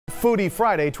Foodie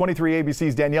Friday. 23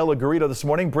 ABC's Daniela Garrido this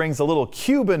morning brings a little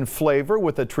Cuban flavor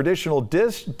with a traditional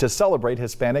dish to celebrate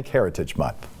Hispanic Heritage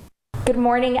Month. Good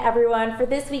morning, everyone. For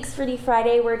this week's Foodie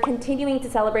Friday, we're continuing to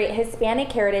celebrate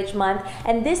Hispanic Heritage Month,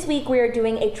 and this week we are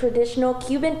doing a traditional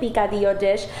Cuban picadillo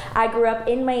dish. I grew up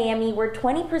in Miami, where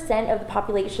 20% of the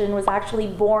population was actually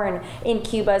born in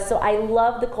Cuba, so I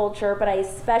love the culture, but I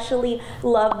especially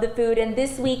love the food. And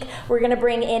this week, we're going to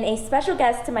bring in a special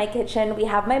guest to my kitchen. We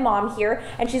have my mom here,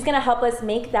 and she's going to help us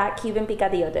make that Cuban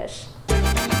picadillo dish.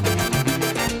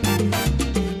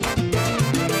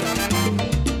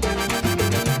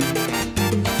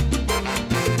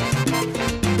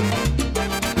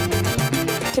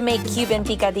 To make Cuban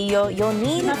picadillo, you'll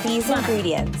need these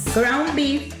ingredients. Ground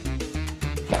beef,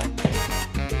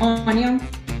 onion,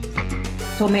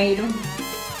 tomato,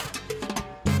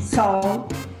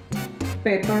 salt,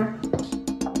 pepper,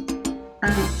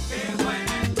 and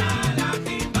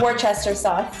Worcester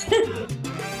sauce. To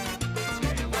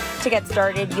get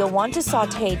started, you'll want to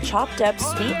saute chopped up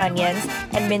sweet onions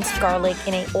and minced garlic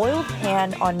in an oiled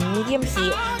pan on medium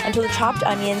heat until the chopped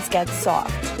onions get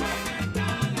soft.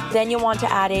 Then you'll want to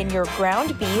add in your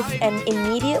ground beef and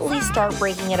immediately start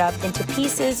breaking it up into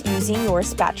pieces using your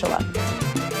spatula.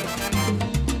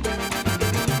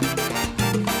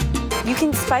 You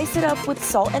can spice it up with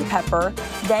salt and pepper,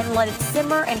 then let it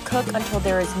simmer and cook until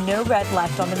there is no red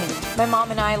left on the meat. My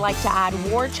mom and I like to add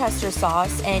Worcester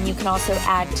sauce, and you can also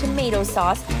add tomato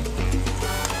sauce.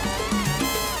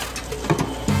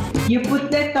 you put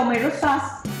the tomato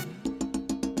sauce,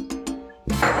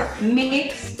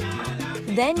 mix.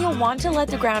 Then you'll want to let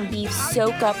the ground beef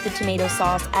soak up the tomato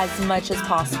sauce as much as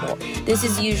possible. This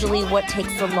is usually what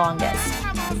takes the longest.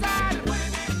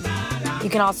 You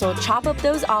can also chop up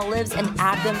those olives and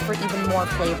add them for even more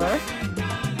flavor.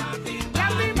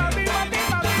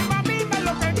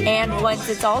 And once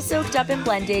it's all soaked up and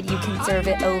blended, you can serve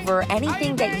it over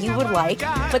anything that you would like,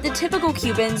 but the typical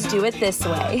Cubans do it this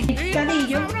way.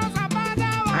 Picadillo,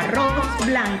 arroz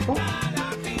blanco,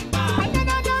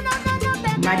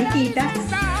 mariquitas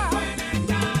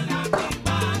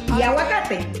y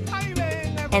aguacate.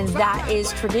 And that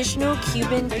is traditional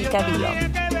Cuban picadillo.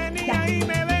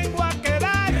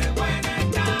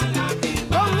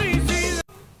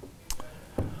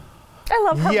 I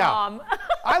love her mom.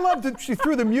 I love that she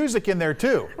threw the music in there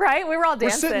too. Right? We were all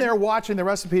dancing. We're sitting there watching the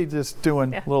recipe, just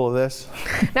doing a little of this.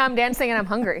 Now I'm dancing and I'm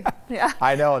hungry. Yeah.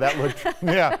 I know, that looked,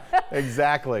 yeah,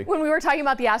 exactly. When we were talking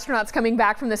about the astronauts coming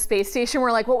back from the space station,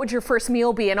 we're like, what would your first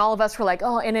meal be? And all of us were like,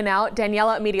 oh, In-N-Out.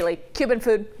 Daniela immediately, Cuban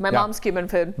food. My mom's Cuban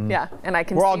food. Yeah, and I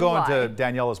can see We're all going why. to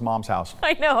Daniela's mom's house.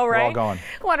 I know, right? We're all going.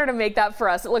 I want her to make that for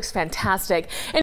us. It looks fantastic. And